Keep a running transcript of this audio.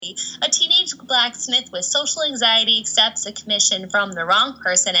entirely. A teenage blacksmith with social anxiety accepts a commission from the wrong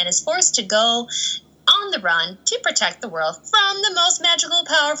person and is forced to go on the run to protect the world from the most magical,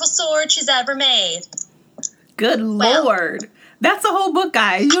 powerful sword she's ever made. Good Lord. That's a whole book,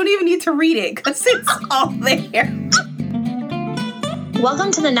 guys. You don't even need to read it because it's all there.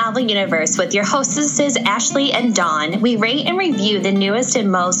 Welcome to the Novel Universe with your hostesses Ashley and Dawn. We rate and review the newest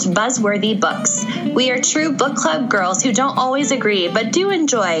and most buzzworthy books. We are true book club girls who don't always agree but do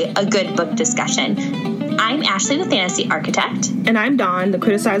enjoy a good book discussion. I'm Ashley, the fantasy architect. And I'm Dawn, the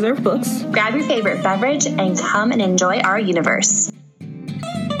criticizer of books. Grab your favorite beverage and come and enjoy our universe.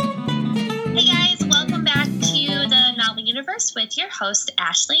 Hey guys, welcome back to the Novel Universe with your host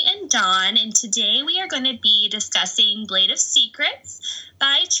Ashley and Dawn. And today we are going to be discussing Blade of Secrets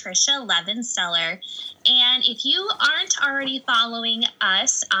by Tricia Levenseller. And if you aren't already following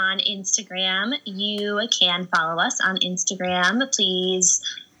us on Instagram, you can follow us on Instagram. Please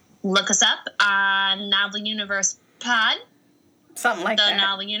look us up on Novel Universe Pod. Something like that. The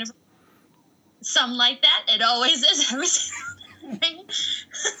Novel Universe. Something like that. It always is every single thing.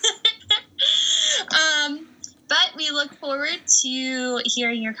 But we look forward to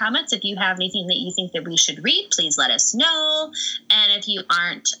hearing your comments. If you have anything that you think that we should read, please let us know. And if you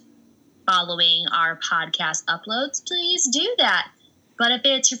aren't following our podcast uploads, please do that. But if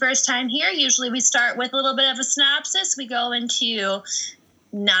it's your first time here, usually we start with a little bit of a synopsis. We go into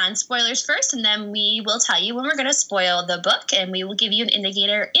non-spoilers first, and then we will tell you when we're going to spoil the book, and we will give you an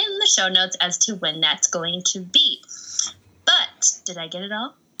indicator in the show notes as to when that's going to be. But did I get it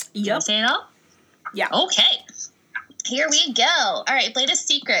all? Yep. Did I say it all? Yeah. Okay. Here we go. All right, Blade of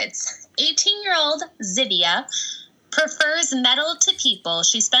Secrets. 18-year-old Zivia prefers metal to people.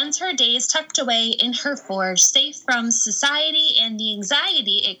 She spends her days tucked away in her forge, safe from society and the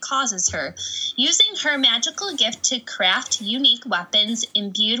anxiety it causes her, using her magical gift to craft unique weapons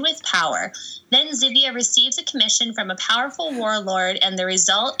imbued with power. Then Zivia receives a commission from a powerful warlord, and the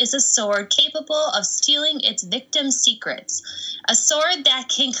result is a sword capable of stealing its victim's secrets. A sword that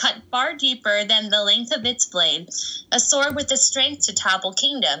can cut far deeper than the length of its blade. A sword with the strength to topple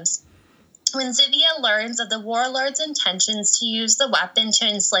kingdoms. When Zivia learns of the warlord's intentions to use the weapon to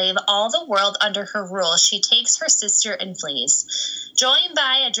enslave all the world under her rule, she takes her sister and flees. Joined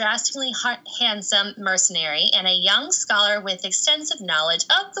by a drastically handsome mercenary and a young scholar with extensive knowledge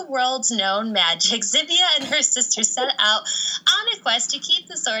of the world's known magic, Zivia and her sister set out on a quest to keep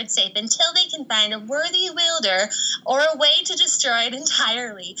the sword safe until they can find a worthy wielder or a way to destroy it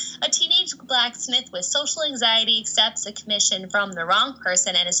entirely. A teenage blacksmith with social anxiety accepts a commission from the wrong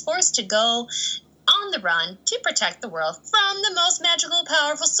person and is forced to go on the run to protect the world from the most magical,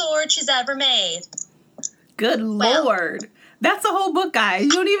 powerful sword she's ever made. Good Lord. That's a whole book, guys. You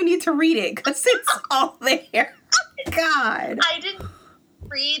don't even need to read it because it's all there. God. I didn't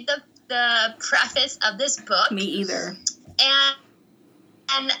read the preface of this book. Me either. And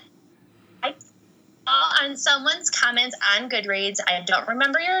I saw on someone's comments on Goodreads, I don't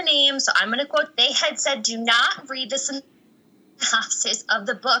remember your name, so I'm going to quote, they had said, do not read the synopsis of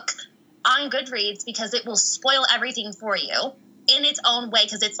the book on Goodreads because it will spoil everything for you in its own way,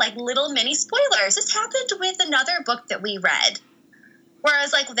 because it's like little mini spoilers. This happened with another book that we read, where I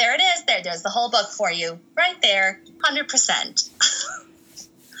was like, there it is, there's the whole book for you right there, 100%.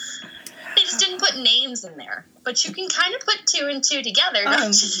 They just didn't put names in there, but you can kind of put two and two together,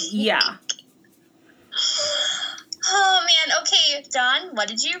 don't you? Yeah. Oh man. Okay, Dawn, what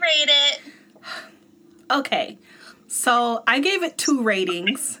did you rate it? Okay, so I gave it 2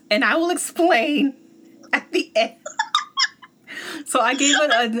 ratings, and I will explain at the end. So I gave it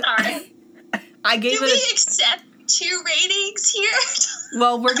a. Sorry. I gave Do it. We accept 2 ratings here?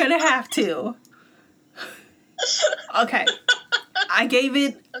 Well, we're gonna have to. Okay. I gave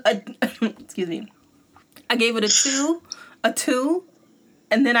it a. Excuse me. I gave it a 2,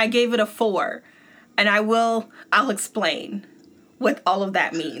 and then I gave it a 4, and I'll explain what all of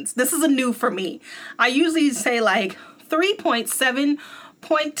that means. This is a new for me. I usually say like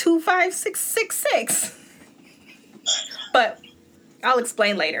 3.7.25666, but I'll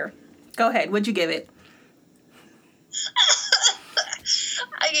explain later. Go ahead. What'd you give it?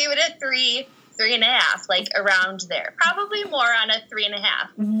 I gave it a 3.5, like around there. Probably more on a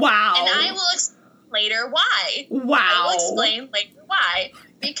 3.5. Wow. And I will explain later why. Wow. I will explain later why.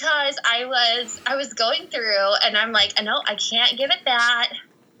 Because I was going through and I'm like, no, I can't give it that.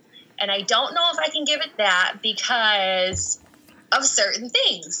 And I don't know if I can give it that because of certain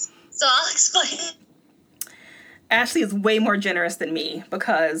things. So I'll explain. Ashley is way more generous than me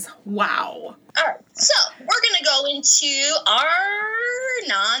because, wow. All right, so we're going to go into our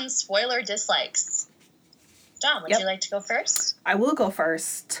non-spoiler dislikes. Dawn, would you like to go first? I will go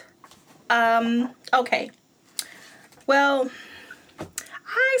first. Okay. Well,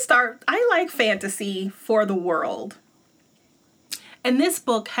 I like fantasy for the world. And this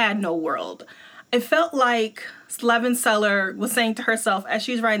book had no world. It felt like Levenseller was saying to herself as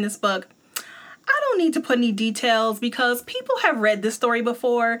she's writing this book, I don't need to put any details because people have read this story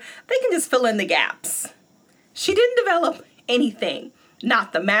before. They can just fill in the gaps. She didn't develop anything.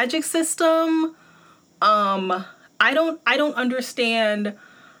 Not the magic system. I don't understand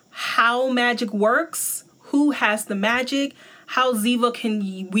how magic works. Who has the magic? How Ziva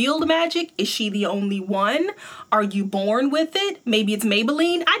can wield magic? Is she the only one? Are you born with it? Maybe it's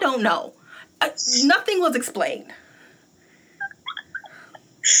Maybelline? I don't know. Nothing was explained.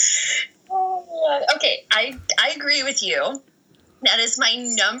 Okay, I agree with you. That is my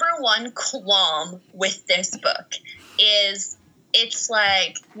number one qualm with this book is it's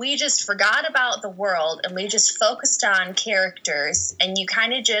like we just forgot about the world and we just focused on characters, and you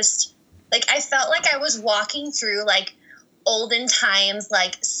kind of just like I felt like I was walking through like olden times,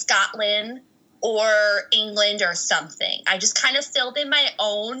 like Scotland or England or something. I just kind of filled in my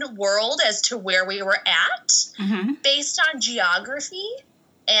own world as to where we were at based on geography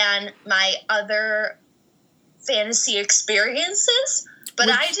and my other fantasy experiences, but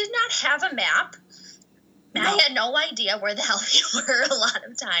I did not have a map. No. I had no idea where the hell we were a lot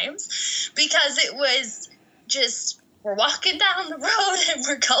of times because it was just, we're walking down the road and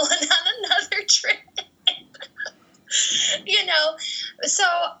we're going on another trip. You know, so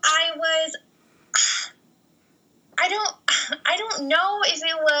I don't know if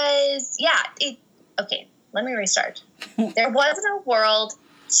it was, okay, let me restart. There was no world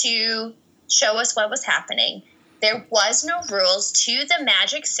to show us what was happening. There was no rules to the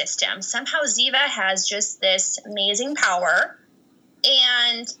magic system. Somehow Ziva has just this amazing power,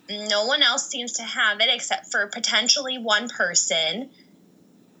 and no one else seems to have it except for potentially one person,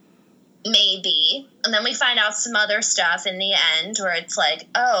 maybe. And then we find out some other stuff in the end where it's like,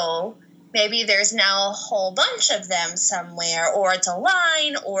 oh, maybe there's now a whole bunch of them somewhere, or it's a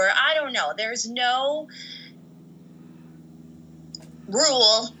line, or I don't know. There's no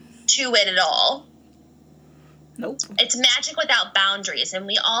rule to it at all. Nope. It's magic without boundaries, and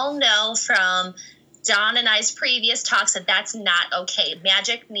we all know from Dawn and I's previous talks that that's not okay.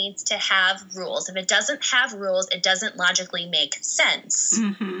 Magic needs to have rules. If it doesn't have rules, it doesn't logically make sense.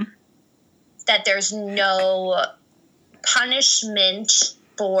 Mm-hmm. That there's no punishment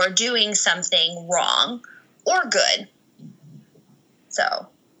for doing something wrong or good. So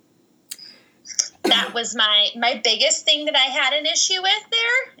that was my biggest thing that I had an issue with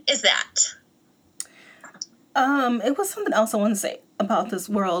there is that. It was something else I wanted to say about this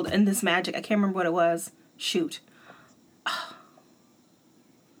world and this magic. I can't remember what it was. Shoot.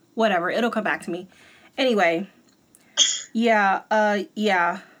 Whatever. It'll come back to me. Anyway. Yeah.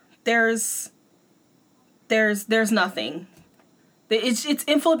 There's nothing. It's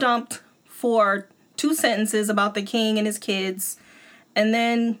info dumped for 2 sentences about the king and his kids, and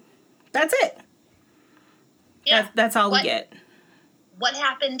then that's it. Yeah. That's all we get. What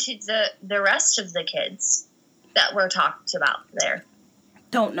happened to the rest of the kids that were talked about there?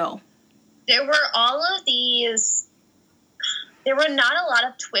 Don't know. There were all of these. There were not a lot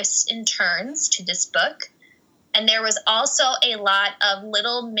of twists and turns to this book. And there was also a lot of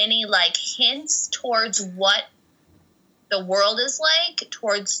little mini like hints towards what the world is like,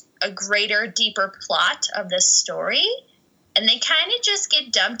 towards a greater, deeper plot of this story. And they kind of just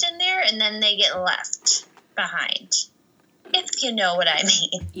get dumped in there and then they get left behind. If you know what I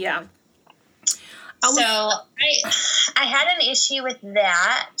mean. Yeah. So I had an issue with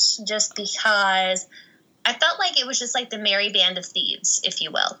that just because I felt like it was just like the merry band of thieves, if you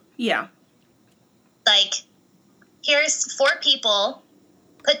will. Yeah. Like, here's 4 people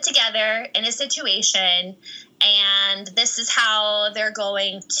put together in a situation, and this is how they're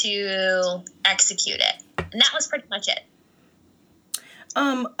going to execute it. And that was pretty much it.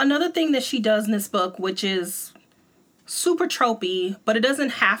 Another thing that she does in this book, which is super tropey, but it doesn't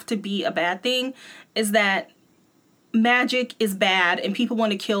have to be a bad thing, is that magic is bad and people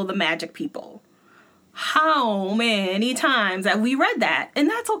want to kill the magic people. How many times have we read that? And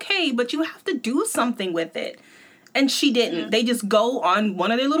that's okay, but you have to do something with it. And she didn't. Mm-hmm. They just go on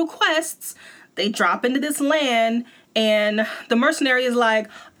one of their little quests. They drop into this land, and the mercenary is like,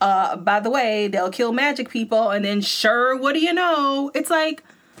 by the way, they'll kill magic people. And then sure, what do you know? It's like,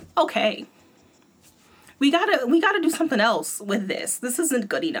 okay. We gotta do something else with this. This isn't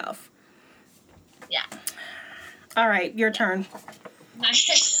good enough. Yeah. All right, your turn.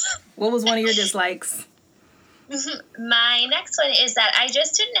 What was one of your dislikes? My next one is that I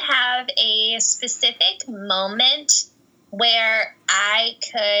just didn't have a specific moment where I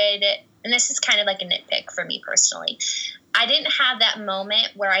could, and this is kind of like a nitpick for me personally, I didn't have that moment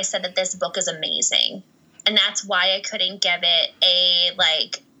where I said that this book is amazing. And that's why I couldn't give it a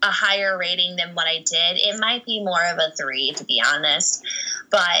higher rating than what I did. It might be more of a 3, to be honest.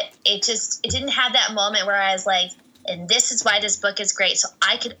 But it didn't have that moment where I was like, and this is why this book is great. So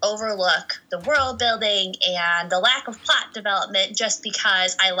I could overlook the world building and the lack of plot development just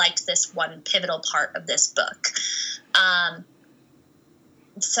because I liked this one pivotal part of this book.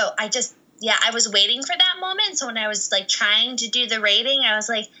 So I was waiting for that moment. So when I was like trying to do the rating, I was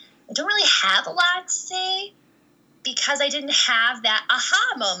like, I don't really have a lot to say because I didn't have that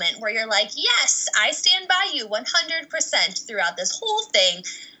aha moment where you're like, yes, I stand by you 100% throughout this whole thing.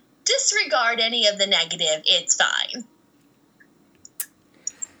 Disregard any of the negative. It's fine.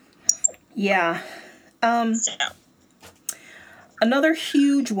 Yeah. So. Another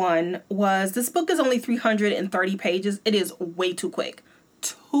huge one was this book is only 330 pages. It is way too quick.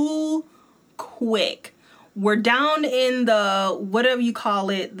 Too quick. We're down in the, whatever you call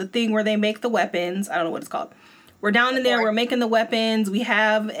it, the thing where they make the weapons. I don't know what it's called. We're down in there, we're making the weapons, we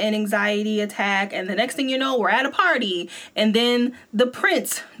have an anxiety attack, and the next thing you know, we're at a party, and then the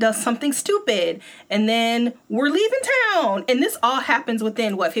prince does something stupid, and then we're leaving town, and this all happens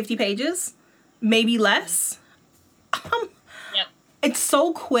within, 50 pages? Maybe less? Yep. It's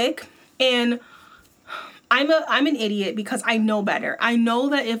so quick, and I'm an idiot because I know better. I know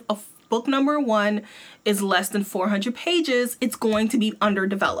that if a book number 1 is less than 400 pages, it's going to be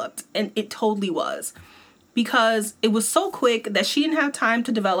underdeveloped, and it totally was. Because it was so quick that she didn't have time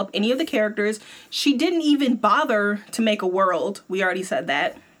to develop any of the characters. She didn't even bother to make a world. We already said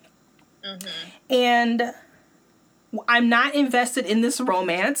that. Mm-hmm. And I'm not invested in this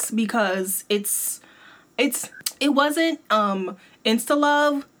romance because it wasn't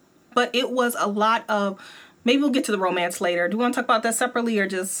insta-love, but it was a lot of, maybe we'll get to the romance later. Do we want to talk about that separately or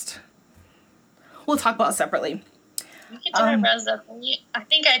just, we'll talk about it separately. We can talk about that. I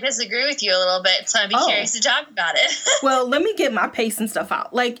think I disagree with you a little bit, so I'd be curious to talk about it. Well, let me get my pace and stuff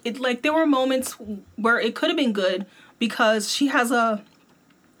out. Like there were moments where it could have been good because she has a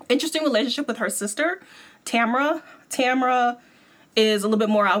interesting relationship with her sister, Tamara. Tamara is a little bit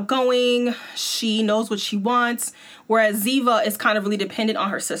more outgoing. She knows what she wants, whereas Ziva is kind of really dependent on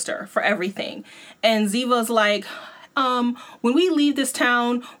her sister for everything. And Ziva's like, when we leave this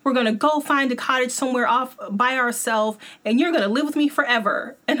town, we're going to go find a cottage somewhere off by ourselves and you're going to live with me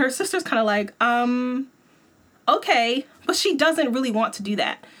forever. And her sister's kind of like, okay, but she doesn't really want to do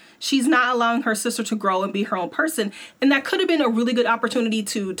that. She's not allowing her sister to grow and be her own person. And that could have been a really good opportunity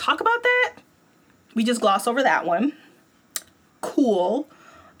to talk about that. We just gloss over that one. Cool.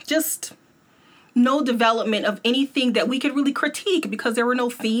 Just no development of anything that we could really critique because there were no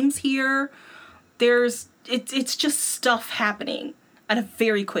themes here. It's just stuff happening at a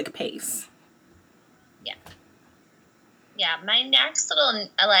very quick pace. Yeah. Yeah, my next little,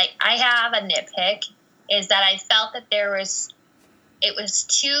 I have a nitpick, is that I felt that it was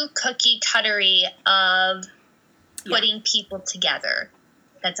too cookie-cuttery of putting people together.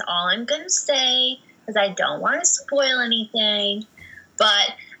 That's all I'm going to say, because I don't want to spoil anything.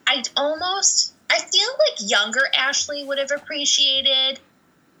 But I feel like younger Ashley would have appreciated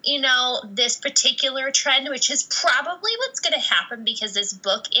this particular trend, which is probably what's going to happen because this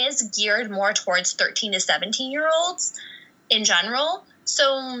book is geared more towards 13 to 17-year-olds in general.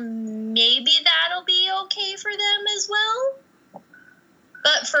 So maybe that'll be okay for them as well.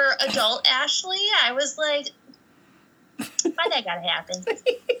 But for adult Ashley, I was like, why that gotta happen?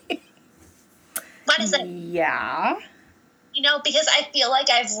 Why does that? Yeah. Because I feel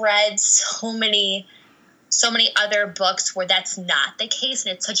like I've read so many other books where that's not the case,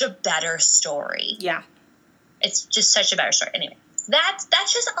 and it's such a better story. Yeah. It's just such a better story. Anyway,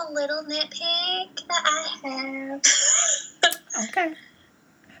 that's just a little nitpick that I have. Okay.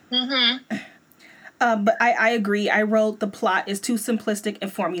 Mm-hmm. But I agree. I wrote the plot is too simplistic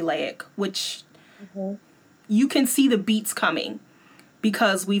and formulaic, which you can see the beats coming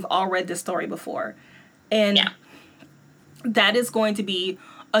because we've all read this story before. And that is going to be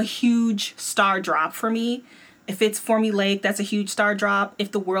a huge star drop for me. If it's formulaic, that's a huge star drop.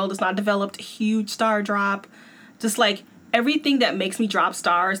 If the world is not developed, a huge star drop. Just like everything that makes me drop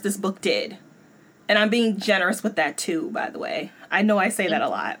stars, this book did. And I'm being generous with that too, by the way. I know I say that a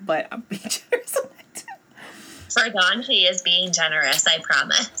lot, but I'm being generous with that too. For Dawn, she is being generous, I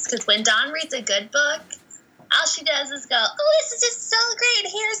promise. Because when Dawn reads a good book, all she does is go, oh, this is just so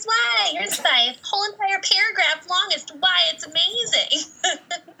great. Here's why. Here's my whole entire paragraph long as to why it's amazing.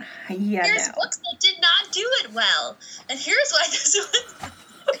 Yeah, Here's books that did not do it well. this was...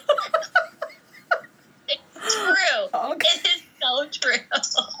 It's true. Okay. It is so true.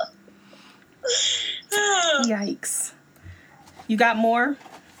 Yikes. You got more?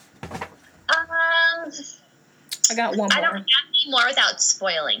 I got one more. I don't have any more without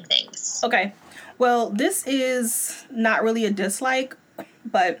spoiling things. Okay. Well, this is not really a dislike,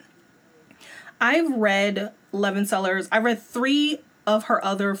 but I've read Levenseller's. I read 3 of her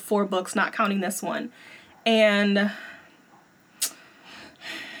other 4 books, not counting this one. And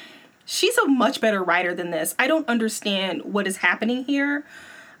she's a much better writer than this. I don't understand what is happening here.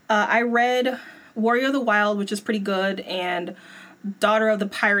 I read Warrior of the Wild, which is pretty good, and Daughter of the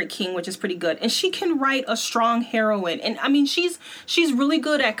Pirate King, which is pretty good. And she can write a strong heroine. And I mean, she's really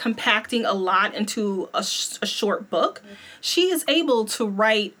good at compacting a lot into a short book. She is able to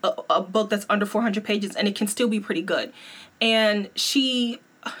write a book that's under 400 pages and it can still be pretty good. And she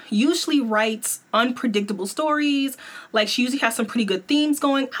usually writes unpredictable stories. Like, she usually has some pretty good themes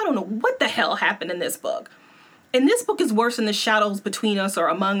going. I don't know what the hell happened in this book. And this book is worse than The Shadows Between Us or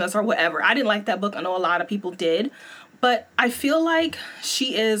Among Us or whatever. I didn't like that book. I know a lot of people did. But I feel like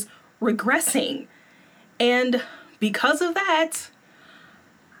she is regressing. And because of that,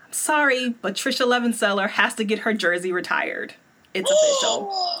 I'm sorry, but Tricia Levenseller has to get her jersey retired. It's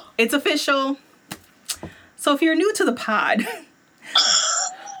official. It's official. So if you're new to the pod,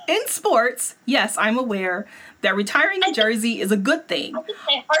 in sports, yes, I'm aware that retiring a jersey is a good thing. I think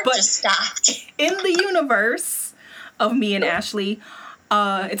my heart just stopped. In the universe of me and Ashley,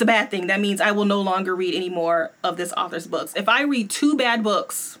 it's a bad thing. That means I will no longer read any more of this author's books. If I read 2 bad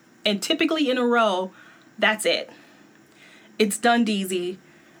books, and typically in a row, that's it. It's done, Deezy.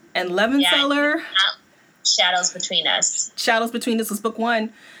 And Levenseller... Yeah, Shadows Between Us. Shadows Between Us was book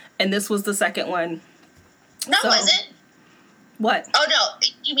 1, and this was the second one. No, was it? What? Oh, no.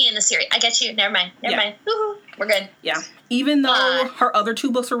 You mean in the series. I get you. Never mind. Never mind. Woo-hoo. We're good. Yeah. Even though her other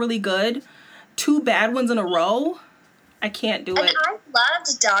 2 books were really good, 2 bad ones in a row... I can't do it. And I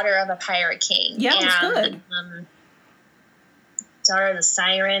loved Daughter of a Pirate King. Yeah, it was good. Daughter of the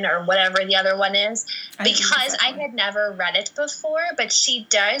Siren or whatever the other one is. Because I had never read it before, but she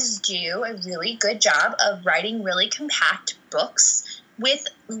does do a really good job of writing really compact books with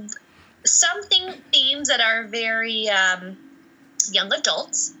themes that are very young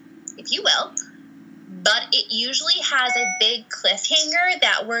adults, if you will. But it usually has a big cliffhanger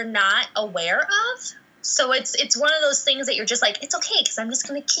that we're not aware of. So it's one of those things that you're just like, it's okay, because I'm just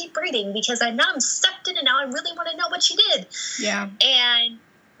going to keep reading, because I'm sucked in, and now I really want to know what she did. Yeah. And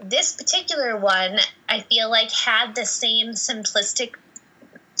this particular one, I feel like, had the same simplistic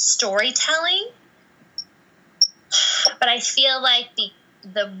storytelling, but I feel like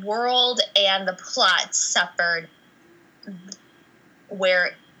the world and the plot suffered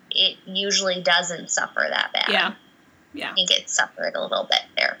where it usually doesn't suffer that bad. Yeah. Yeah. I think it suffered a little bit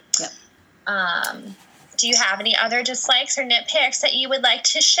there. Yep. Do you have any other dislikes or nitpicks that you would like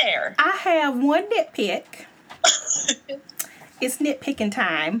to share? I have one nitpick. It's nitpicking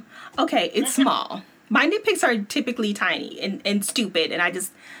time. Okay, it's small. My nitpicks are typically tiny and stupid, and I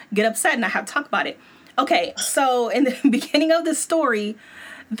just get upset and I have to talk about it. Okay, so in the beginning of the story,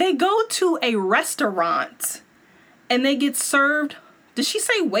 they go to a restaurant and they get served. Did she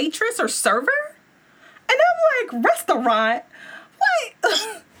say waitress or server? And I'm like, restaurant?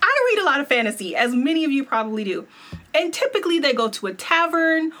 What? I read a lot of fantasy, as many of you probably do. And typically they go to a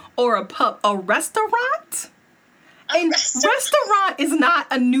tavern or a pub. A restaurant? Restaurant is not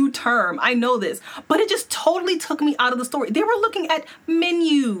a new term. I know this. But it just totally took me out of the story. They were looking at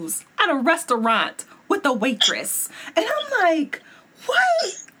menus at a restaurant with a waitress. And I'm like,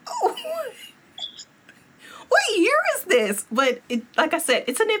 what? What year is this? But like I said,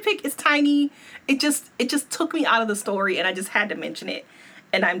 it's a nitpick. It's tiny. It just took me out of the story, and I just had to mention it.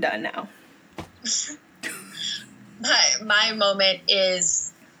 And I'm done now. My moment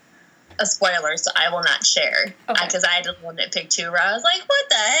is a spoiler, so I will not share. Okay. Because I had a little nitpick too, where I was like, what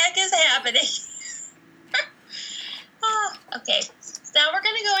the heck is happening? Okay. So now we're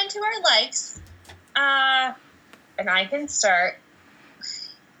going to go into our likes. And I can start.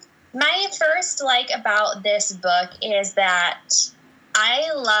 My first like about this book is that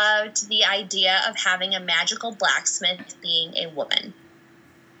I loved the idea of having a magical blacksmith being a woman.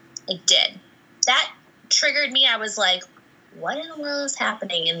 I did. That triggered me. I was like, what in the world is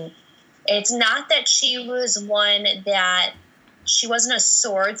happening? And it's not that she was one that she wasn't a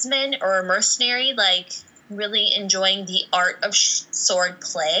swordsman or a mercenary, like really enjoying the art of sword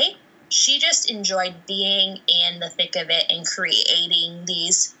play. She just enjoyed being in the thick of it and creating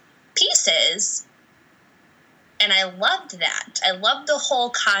these pieces. And I loved that. I loved the whole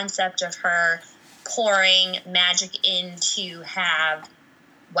concept of her pouring magic in to have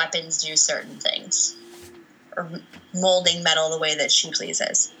weapons do certain things. Or molding metal the way that she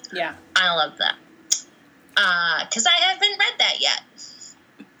pleases. Yeah. I love that. Because I haven't read that yet.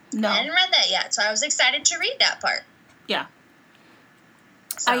 No. I hadn't read that yet, so I was excited to read that part. Yeah.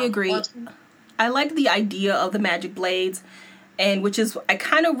 So, I agree. I liked the idea of the magic blades, and which is, I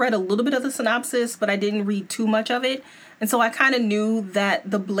kind of read a little bit of the synopsis, but I didn't read too much of it. And so I kind of knew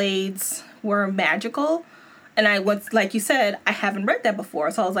that the blades were magical. And I was, like you said, I haven't read that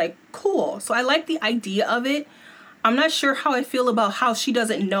before. So I was like, cool. So I like the idea of it. I'm not sure how I feel about how she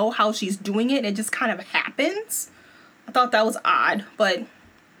doesn't know how she's doing it. It just kind of happens. I thought that was odd, but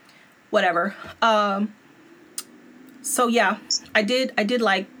whatever. So yeah, I did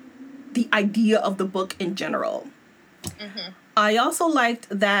like the idea of the book in general. Mm-hmm. I also liked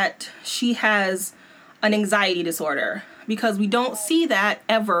that she has an anxiety disorder, because we don't see that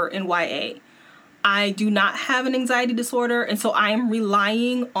ever in YA. I do not have an anxiety disorder, and so I am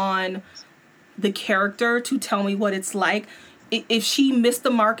relying on the character to tell me what it's like. If she missed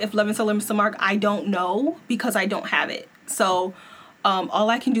the mark, if Levenseller missed the mark, I don't know, because I don't have it. So all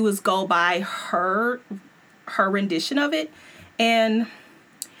I can do is go by her rendition of it. And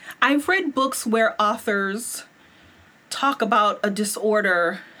I've read books where authors talk about a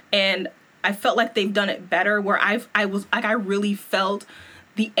disorder, and I felt like they've done it better, where I really felt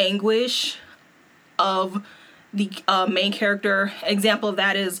the anguish of the main character. Example of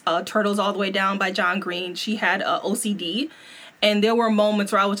that is Turtles All the Way Down by John Green. She had OCD, and there were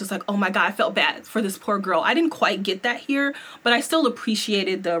moments where I was just like, oh my God, I felt bad for this poor girl. I didn't quite get that here, but I still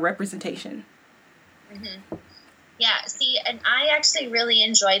appreciated the representation. Mm-hmm. Yeah, see, and I actually really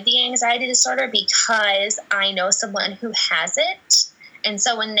enjoyed the anxiety disorder because I know someone who has it. And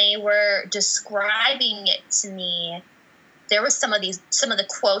so when they were describing it to me, there were some of the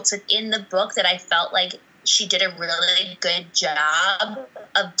quotes within the book that I felt like she did a really good job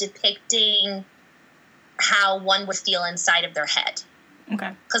of depicting how one would feel inside of their head.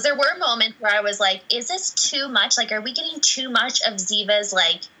 Okay. Because there were moments where I was like, is this too much? Like, are we getting too much of Ziva's,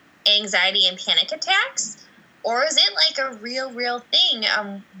 like, anxiety and panic attacks? Or is it, like, a real thing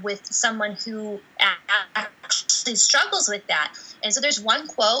with someone who actually struggles with that? And so there's one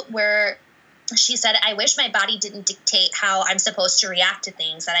quote where she said, I wish my body didn't dictate how I'm supposed to react to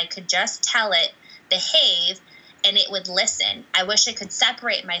things, that I could just tell it, behave, and it would listen. I wish I could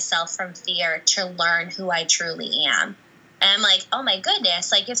separate myself from fear to learn who I truly am. And I'm like, oh my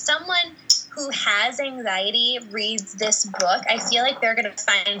goodness, like if someone who has anxiety reads this book, I feel like they're going to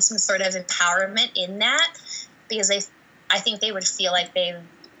find some sort of empowerment in that, because I think they would feel like they've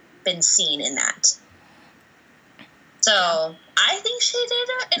been seen in that. So I think she did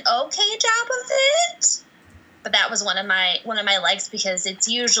an okay job of it. But that was one of my likes, because it's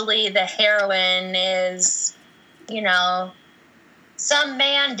usually the heroine is, you know, some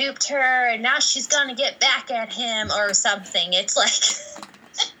man duped her and now she's going to get back at him or something. It's like,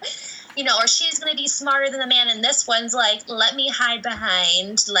 you know, or she's going to be smarter than the man. And this one's like, let me hide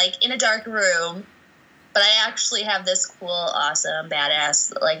behind, like, in a dark room. But I actually have this cool, awesome,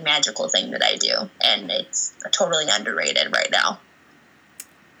 badass, like, magical thing that I do. And it's totally underrated right now.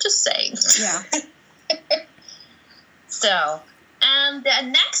 Just saying. Yeah. So, the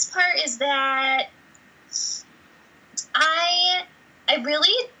next part is that I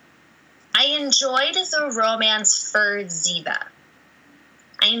enjoyed the romance for Ziva.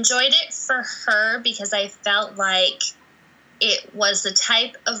 I enjoyed it for her because I felt like it was the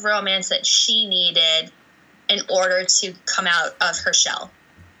type of romance that she needed in order to come out of her shell.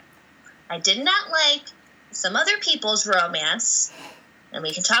 I did not like some other people's romance, and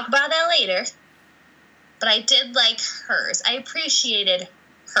we can talk about that later, but I did like hers. I appreciated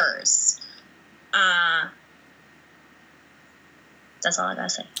hers. That's all I gotta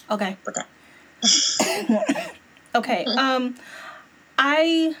say. Okay. With that. Okay.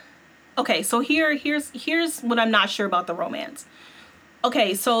 Okay, so here's what I'm not sure about the romance.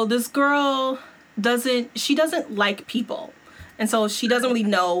 Okay, so this girl doesn't like people. And so she doesn't really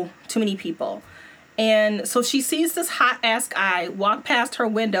know too many people. And so she sees this hot ass guy walk past her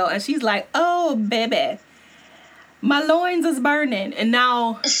window, and she's like, oh, baby, my loins is burning. And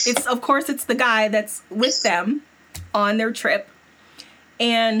now it's the guy that's with them on their trip.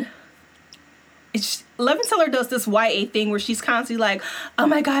 And Levenseller does this YA thing where she's constantly like, oh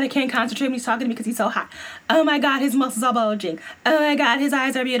my God, I can't concentrate when he's talking to me because he's so hot. Oh my God, his muscles are bulging. Oh my God, his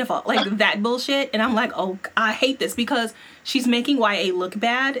eyes are beautiful. Like that bullshit. And I'm like, oh, I hate this, because she's making YA look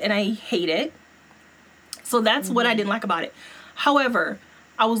bad, and I hate it. So that's what I didn't like about it. However,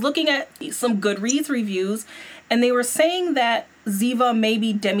 I was looking at some Goodreads reviews, and they were saying that Ziva may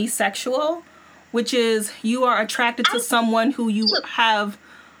be demisexual, which is you are attracted to someone who you have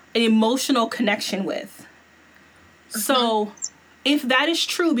an emotional connection with. So if that is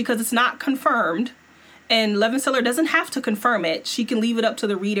true, because it's not confirmed, and Levenseller doesn't have to confirm it, she can leave it up to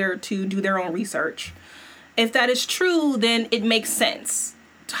the reader to do their own research. If that is true, then it makes sense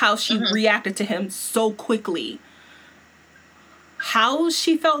how she reacted to him so quickly. How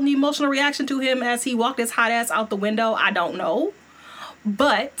she felt in the emotional reaction to him as he walked his hot ass out the window, I don't know.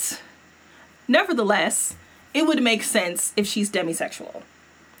 But nevertheless, it would make sense if she's demisexual.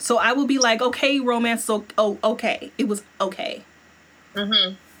 So I will be like, okay, romance, so okay. It was okay.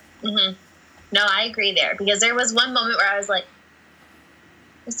 No, I agree there. Because there was one moment where I was like,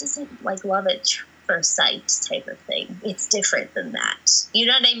 this isn't like love at first sight type of thing. It's different than that. You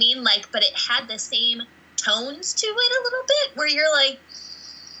know what I mean? Like, but it had the same tones to it a little bit where you're like,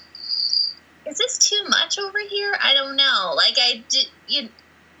 is this too much over here? I don't know. Like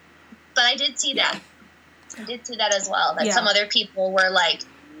but I did see that. I did see that as well. That some other people were like,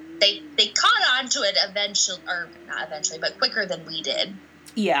 they caught on to it eventually, or not eventually, but quicker than we did.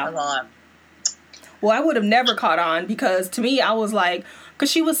 Yeah. Well, I would have never caught on, because to me, I was like,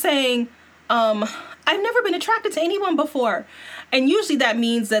 because she was saying, I've never been attracted to anyone before. And usually that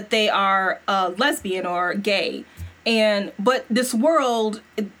means that they are lesbian or gay. But this world,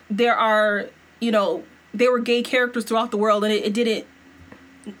 there are, there were gay characters throughout the world, and it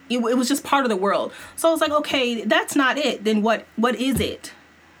was just part of the world. So I was like, okay, that's not it. Then what is it?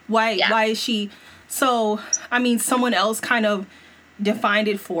 Why is she? So, I mean, someone else kind of defined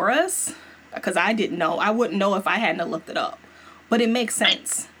it for us, because I didn't know. I wouldn't know if I hadn't looked it up. But it makes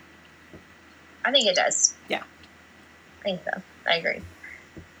sense. I think it does. Yeah. I think so. I agree.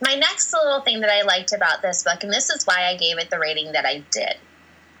 My next little thing that I liked about this book, and this is why I gave it the rating that I did,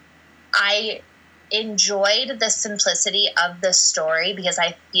 I enjoyed the simplicity of the story, because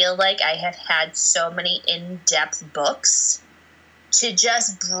I feel like I have had so many in-depth books. To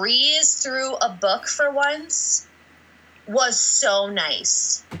just breeze through a book for once was so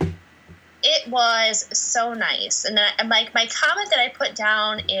nice. It was so nice. And my comment that I put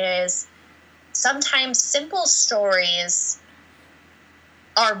down is, sometimes simple stories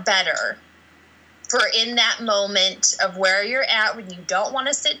are better for in that moment of where you're at when you don't want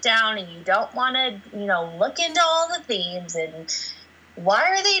to sit down and you don't want to, look into all the themes and why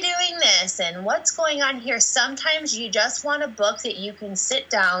are they doing this and what's going on here. Sometimes you just want a book that you can sit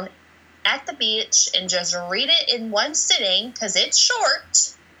down at the beach and just read it in one sitting, because it's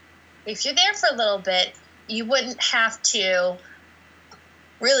short. If you're there for a little bit, you wouldn't have to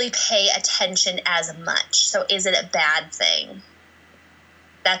really pay attention as much. So is it a bad thing?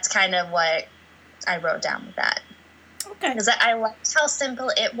 That's kind of what I wrote down with that. Okay. Because I liked how simple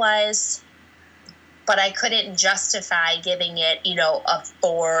it was, but I couldn't justify giving it, a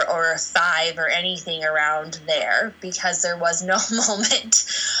 4 or a 5 or anything around there, because there was no moment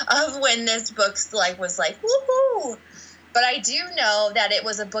of when this book was like, woohoo! But I do know that it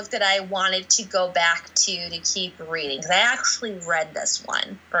was a book that I wanted to go back to keep reading, because I actually read this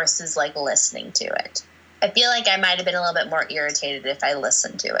one versus listening to it. I feel like I might have been a little bit more irritated if I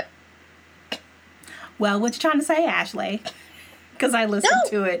listened to it. Well, what you trying to say, Ashley? Because I listened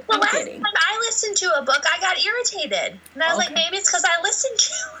to it. The last time I listened to a book, I got irritated. And I was like, maybe it's because I listened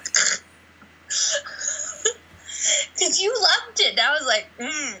to it. Because you loved it. And I was like,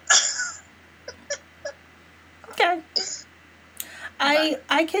 Okay.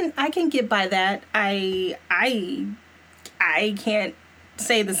 I can get by that. I can't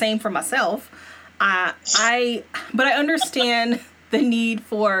say the same for myself. But I understand the need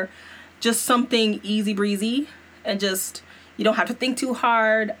for just something easy breezy and just, you don't have to think too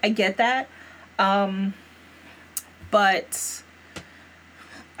hard. I get that. But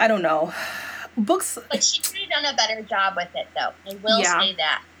I don't know. Books. But she could have done a better job with it, though. I will say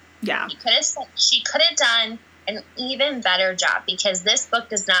that. Yeah. She could have done an even better job, because this book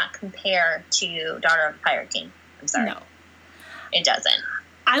does not compare to Daughter of the Pirate King. I'm sorry. No. It doesn't.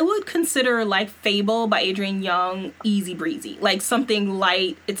 I would consider Fable by Adrienne Young easy breezy. Something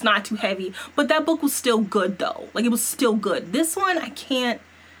light. It's not too heavy. But that book was still good, though. It was still good. This one, I can't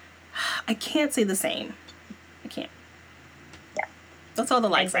say the same. I can't. Yeah. That's all the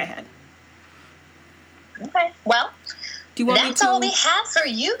likes I had. Okay. Well, do you want that's all we have for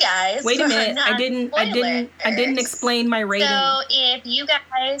you guys. Wait a minute. I didn't explain my rating. So if you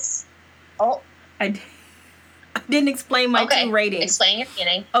guys... I didn't explain my 2 ratings. Explain your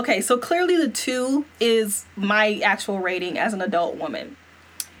rating. Okay, so clearly the 2 is my actual rating as an adult woman.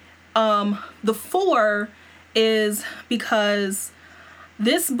 The 4 is because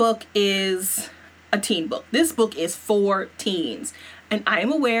this book is a teen book. This book is for teens. And I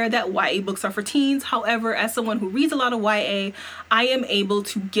am aware that YA books are for teens. However, as someone who reads a lot of YA, I am able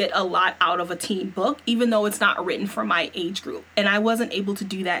to get a lot out of a teen book, even though it's not written for my age group. And I wasn't able to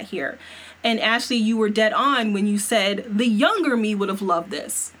do that here. And Ashley, you were dead on when you said the younger me would have loved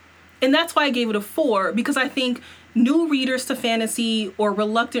this. And that's why I gave it a 4, because I think new readers to fantasy or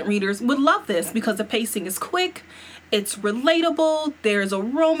reluctant readers would love this because the pacing is quick, it's relatable, there's a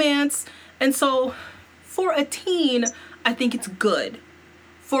romance. And so for a teen, I think it's good.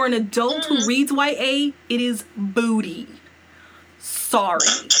 For an adult who reads YA, it is booty. Sorry.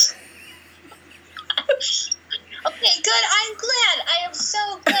 Okay, good. I'm glad. I am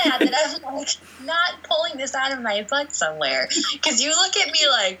so glad that I'm like not pulling this out of my butt somewhere. Because you look at me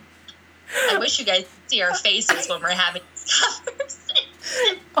like, I wish you guys could see our faces when we're having this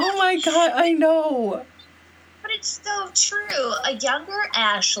conversation. Oh my God, I know. But it's so true. A younger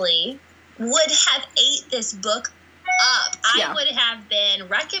Ashley would have ate this book up. I would have been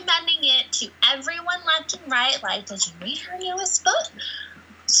recommending it to everyone left and right. Like, did you read her newest book?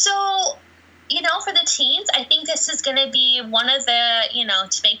 So, you know, for the teens, I think this is going to be one of the, you know,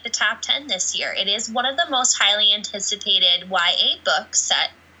 to make the top 10 this year. It is one of the most highly anticipated YA books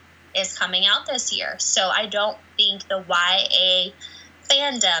that is coming out this year. So I don't think the YA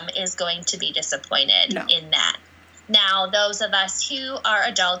fandom is going to be disappointed in that. Now, those of us who are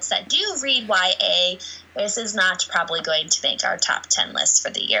adults that do read YA, this is not probably going to make our top 10 list for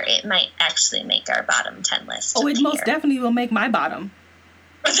the year. It might actually make our bottom 10 list. Oh, it most definitely will make my bottom.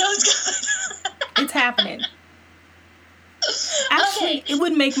 Are those good? It's happening. Actually, it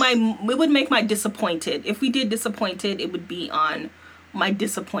would make my disappointed. If we did disappointed, it would be on my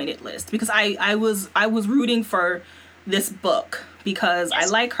disappointed list because I was rooting for this book because I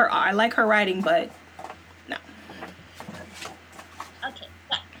like her writing, but no. Okay.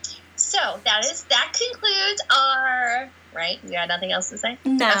 So that concludes our right. You got nothing else to say?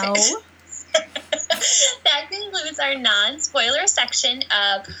 No. Okay. That concludes our non-spoiler section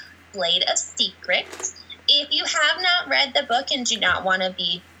of Blade of Secrets. If you have not read the book and do not want to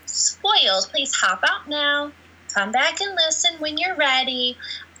be spoiled, please hop out now. Come back and listen when you're ready.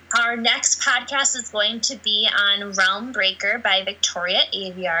 Our next podcast is going to be on Realm Breaker by Victoria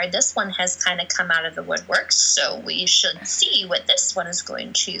Aveyard. This one has kind of come out of the woodwork, so we should see what this one is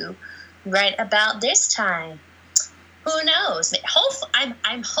going to write about this time. Who knows?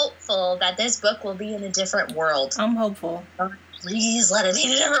 I'm hopeful that this book will be in a different world. I'm hopeful. Oh, please let it be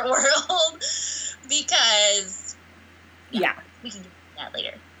in a different world. Because, we can do that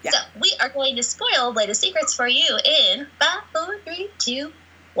later. Yeah. So, we are going to spoil Blade of Secrets for you in 5, 4, 3, 2,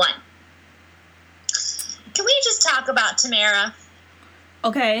 1. Can we just talk about Tamara?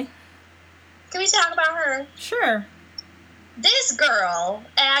 Okay. Can we talk about her? Sure. This girl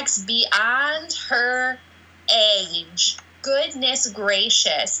acts beyond her age. Goodness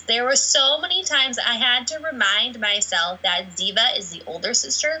gracious. There were so many times I had to remind myself that Ziva is the older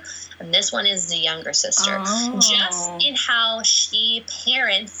sister and this one is the younger sister. Oh. Just in how she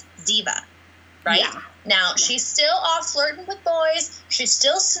parents Ziva, right? Yeah. Now, she's still off flirting with boys. She's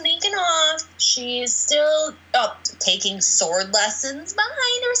still sneaking off. She's still taking sword lessons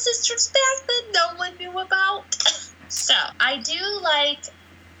behind her sister's back that no one knew about. So, I do like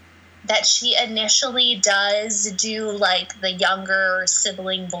that she initially does do like the younger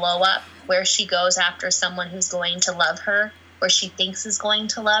sibling blow up where she goes after someone who's going to love her or she thinks is going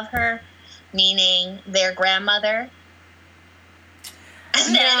to love her, meaning their grandmother.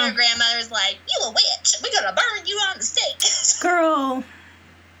 And then her grandmother's like, you a witch. We're going to burn you on the stake.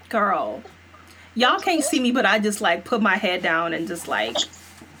 Girl. Y'all can't see me, but I just like put my head down and just like,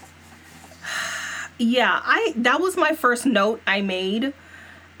 that was my first note I made.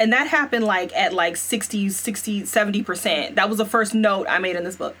 And that happened like at like 60, 70%. That was the first note I made in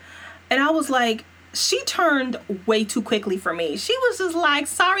this book. And I was like, she turned way too quickly for me. She was just like,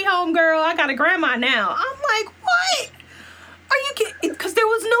 sorry, homegirl, I got a grandma now. I'm like, what? Are you kidding? Because there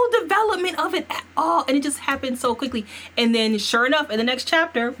was no development of it at all. And it just happened so quickly. And then sure enough, in the next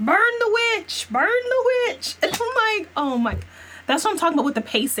chapter, burn the witch. And I'm like, oh my. That's what I'm talking about with the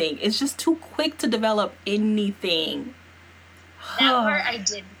pacing. It's just too quick to develop anything. That part I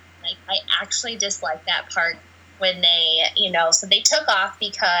did like. I actually disliked that part when they, so they took off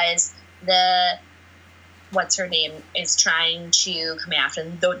because what's her name is trying to come after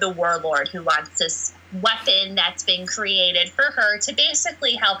them, the warlord who wants this weapon that's been created for her to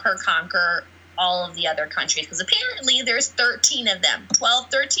basically help her conquer all of the other countries. Because apparently there's 13 of them, 12,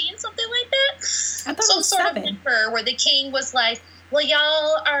 13, something like that. I thought it was 7. Where the king was like, well,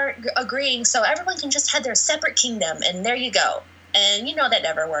 y'all are agreeing, so everyone can just have their separate kingdom, and there you go. And that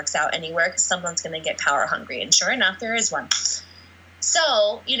never works out anywhere because someone's going to get power hungry. And sure enough, there is one.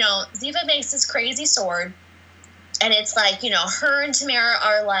 So, Ziva makes this crazy sword, and it's like, her and Tamara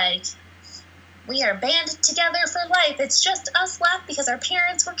are like, we are banded together for life. It's just us left because our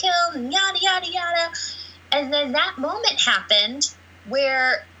parents were killed and yada, yada, yada. And then that moment happened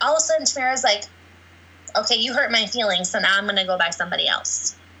where all of a sudden Tamara's like, okay, you hurt my feelings, so now I'm going to go by somebody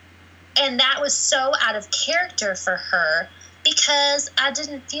else. And that was so out of character for her because I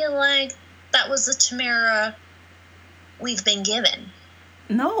didn't feel like that was the Tamara we've been given.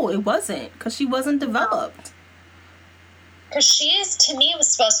 No, it wasn't, because she wasn't developed. Because to me, was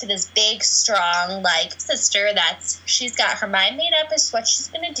supposed to be this big, strong, sister she's got her mind made up as what she's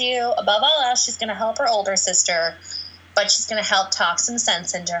going to do. Above all else, she's going to help her older sister, but she's going to help talk some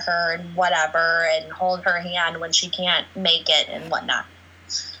sense into her and whatever, and hold her hand when she can't make it and whatnot.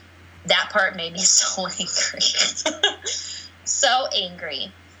 That part made me so angry. So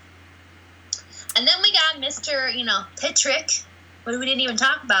angry. And then we got Mr., Patrick, what we didn't even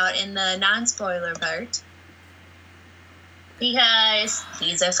talk about in the non-spoiler part. Because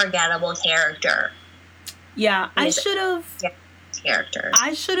he's a forgettable character. Yeah, I should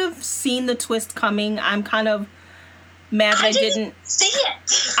have seen the twist coming. I'm kind of mad that I didn't see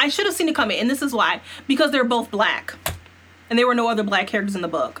it. I should have seen it coming, and this is why. Because they're both black. And there were no other black characters in the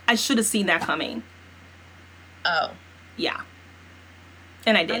book. I should have seen that coming. Oh. Yeah.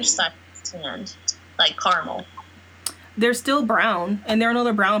 And I didn't. I just thought it like caramel. They're still brown, and there are no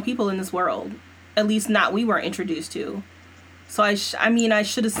other brown people in this world. At least not we weren't introduced to. So I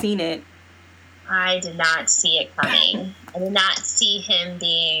should have seen it. I did not see it coming. I did not see him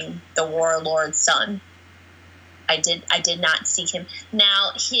being the warlord's son. I did not see him.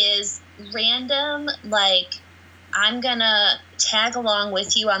 Now, his random, I'm gonna tag along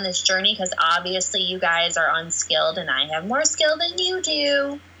with you on this journey because obviously you guys are unskilled and I have more skill than you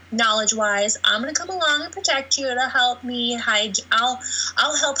do, knowledge-wise. I'm gonna come along and protect you to help me hide. I'll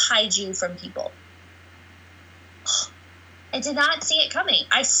help hide you from people. I did not see it coming.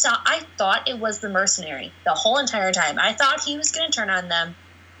 I thought it was the mercenary the whole entire time. I thought he was going to turn on them.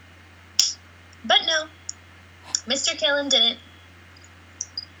 But no. Mr. Killen didn't.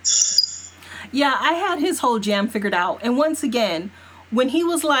 Yeah, I had his whole jam figured out. And once again, when he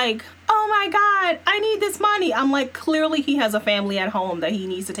was like, oh my God, I need this money. I'm like, clearly he has a family at home that he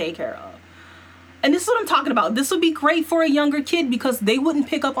needs to take care of. And this is what I'm talking about. This would be great for a younger kid because they wouldn't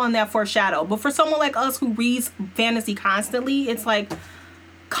pick up on that foreshadow. But for someone like us who reads fantasy constantly, it's like,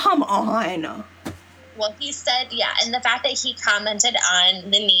 come on. Well, he said, yeah, and the fact that he commented on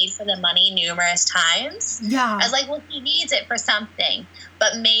the need for the money numerous times. Yeah. I was like, well, he needs it for something.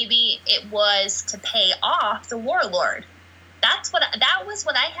 But maybe it was to pay off the warlord. That was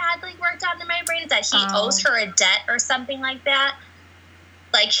what I had worked out in my brain, is that he owes her a debt or something like that.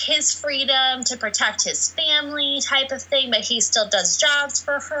 His freedom to protect his family type of thing, but he still does jobs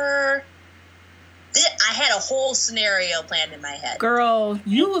for her. I had a whole scenario planned in my head. Girl,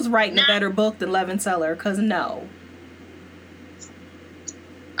 you was writing a better book than Levenseller, because no.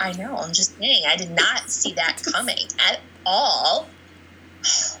 I know, I'm just saying, I did not see that coming at all.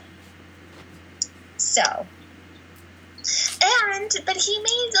 So. But he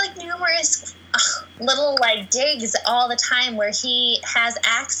made, numerous little, digs all the time where he has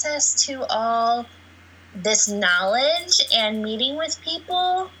access to all this knowledge and meeting with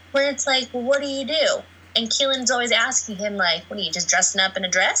people where it's like, well, what do you do? And Keelan's always asking him, what are you, just dressing up in a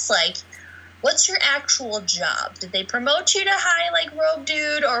dress? What's your actual job? Did they promote you to high, robe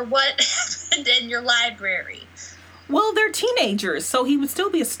dude, or what happened in your library? Well, they're teenagers, so he would still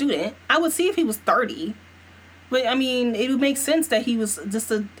be a student. I would see if he was 30. But, it would make sense that he was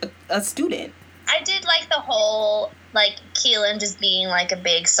just a student. I did like the whole, Keelan just being, a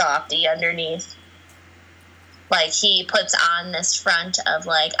big softie underneath. He puts on this front of,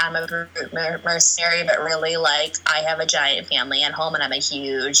 I'm a brute mercenary, but really, I have a giant family at home, and I'm a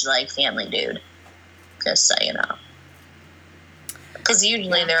huge, family dude. Just so you know. Because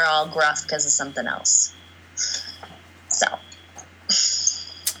usually they're all gruff because of something else. So.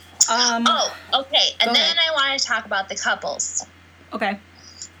 Okay. And then I want to talk about the couples. Okay.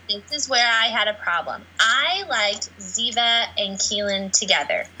 This is where I had a problem. I liked Ziva and Keelan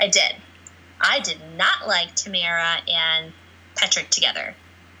together. I did. I did not like Tamara and Patrick together.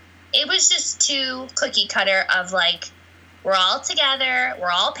 It was just too cookie cutter of we're all together,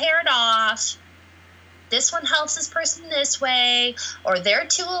 we're all paired off. This one helps this person this way, or they're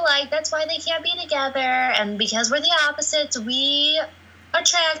two alike, that's why they can't be together. And because we're the opposites, we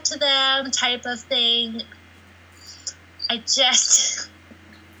attract to them type of thing. I just...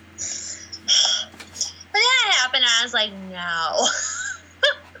 When that happened, I was like, no.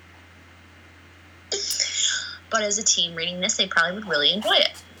 but as a teen reading this, they probably would really enjoy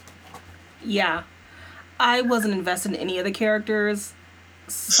it. Yeah. I wasn't invested in any of the characters,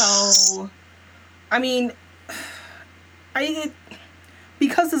 so, I mean,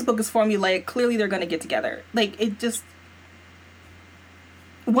 because this book is formulaic, clearly they're going to get together. Like, it just,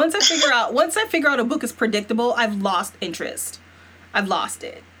 once I figure out a book is predictable, I've lost interest. I've lost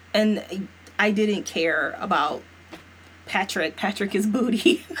it. And I didn't care about Patrick. Patrick is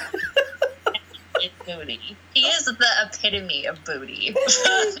booty. It's booty. He is the epitome of booty.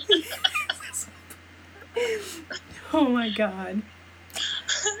 Oh my god.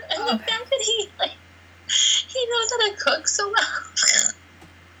 And the fact that he knows how to cook so well.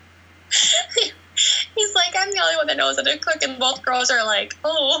 He's like, I'm the only one that knows how to cook, and both girls are like,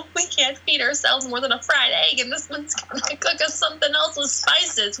 oh, we can't feed ourselves more than a fried egg, and this one's gonna cook us something else with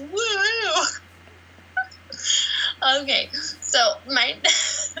spices. Woo! Okay, so my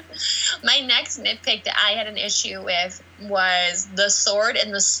next nitpick that I had an issue with was the sword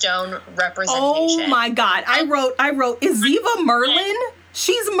and the stone representation. Oh my god! I wrote, is Ziva Merlin?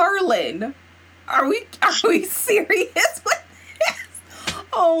 She's Merlin. Are we serious with this?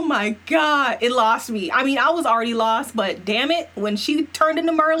 Oh my god! It lost me. I mean, I was already lost, but damn it, when she turned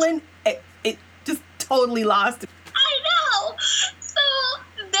into Merlin, it just totally lost me. I know. So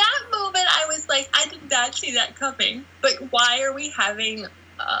that moment, I was like, I did not see that coming. Like, why are we having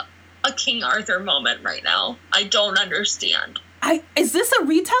a King Arthur moment right now? I don't understand. Is this a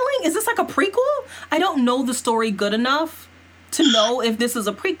retelling? Is this like a prequel? I don't know the story good enough to know if this is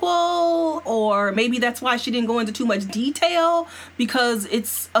a prequel, or maybe that's why she didn't go into too much detail, because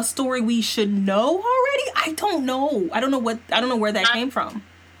it's a story we should know already. I don't know. I don't know where that came from.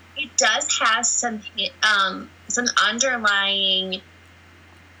 It does have some underlying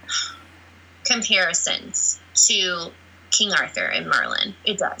comparisons to King Arthur and Merlin.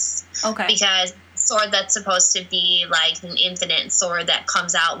 It does. Okay. Because sword that's supposed to be like an infinite sword that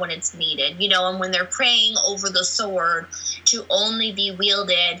comes out when it's needed, and when they're praying over the sword to only be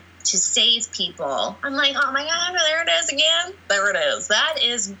wielded to save people, I'm like, oh my god, there it is again. There it is. That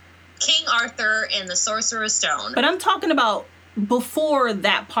is King Arthur and the Sorcerer's Stone. But I'm talking about before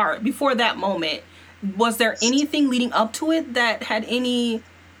that part, before that moment. Was there anything leading up to it that had any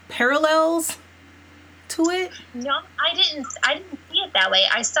parallels to it? No, I didn't see it that way.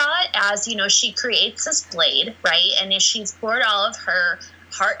 I saw it as, she creates this blade, right? And if she's poured all of her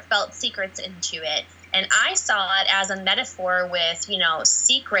heartfelt secrets into it. And I saw it as a metaphor with,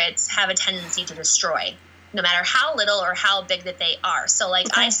 secrets have a tendency to destroy, no matter how little or how big that they are. So, like,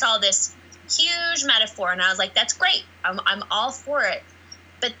 okay. I saw this huge metaphor, and I was like, that's great. I'm all for it.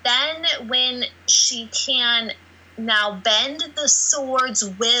 But then when she can now bend the sword's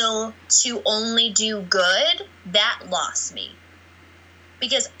will to only do good, that lost me.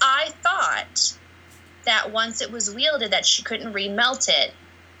 Because I thought that once it was wielded that she couldn't remelt it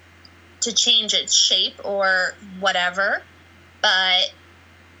to change its shape or whatever. But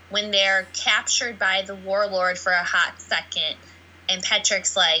when they're captured by the warlord for a hot second, and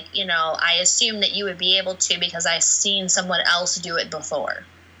Petrick's like, I assume that you would be able to because I've seen someone else do it before.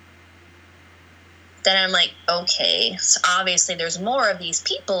 Then I'm like, okay, so obviously there's more of these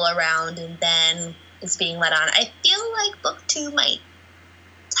people around, and then it's being let on. I feel like book 2 might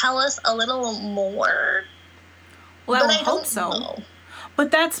tell us a little more. Well, I hope so. Know.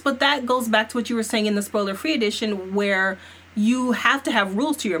 But that goes back to what you were saying in the spoiler-free edition, where you have to have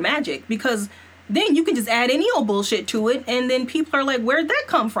rules to your magic, because then you can just add any old bullshit to it, and then people are like, where'd that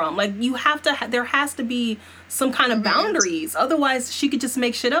come from? Like, you have to, there has to be some kind of boundaries. Otherwise, she could just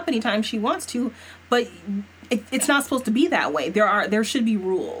make shit up anytime she wants to. But it's not supposed to be that way. There should be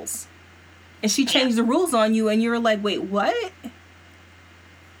rules. And she changed the rules on you, and you're like, wait, what?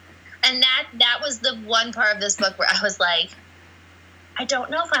 And that was the one part of this book where I was like, I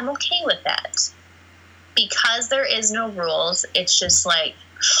don't know if I'm okay with that. Because there is no rules, it's just like,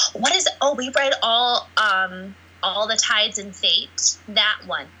 what is it? Oh, we read all the Tides and Fate. That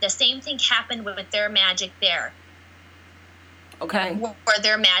one. The same thing happened with their magic there. Okay. Where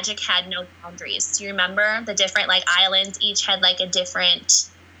their magic had no boundaries. Do you remember the different islands? Each had a different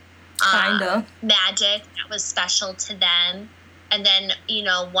kinda magic that was special to them. And then,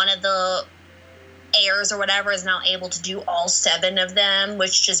 one of the heirs or whatever is now able to do all 7 of them,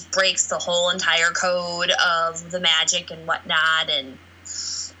 which just breaks the whole entire code of the magic and whatnot. And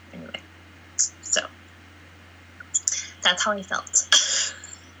anyway, so that's how I felt.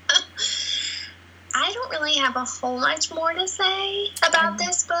 I don't really have a whole much more to say about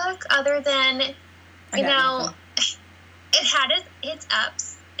this book, other than, it had its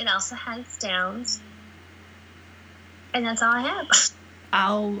ups. It also had its downs. And that's all I have.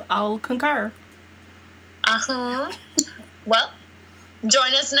 I'll concur. Uh-huh. Well,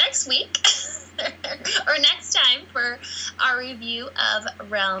 join us next week or next time for our review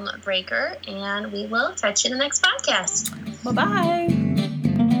of Realm Breaker, and we will catch you in the next podcast. Bye-bye.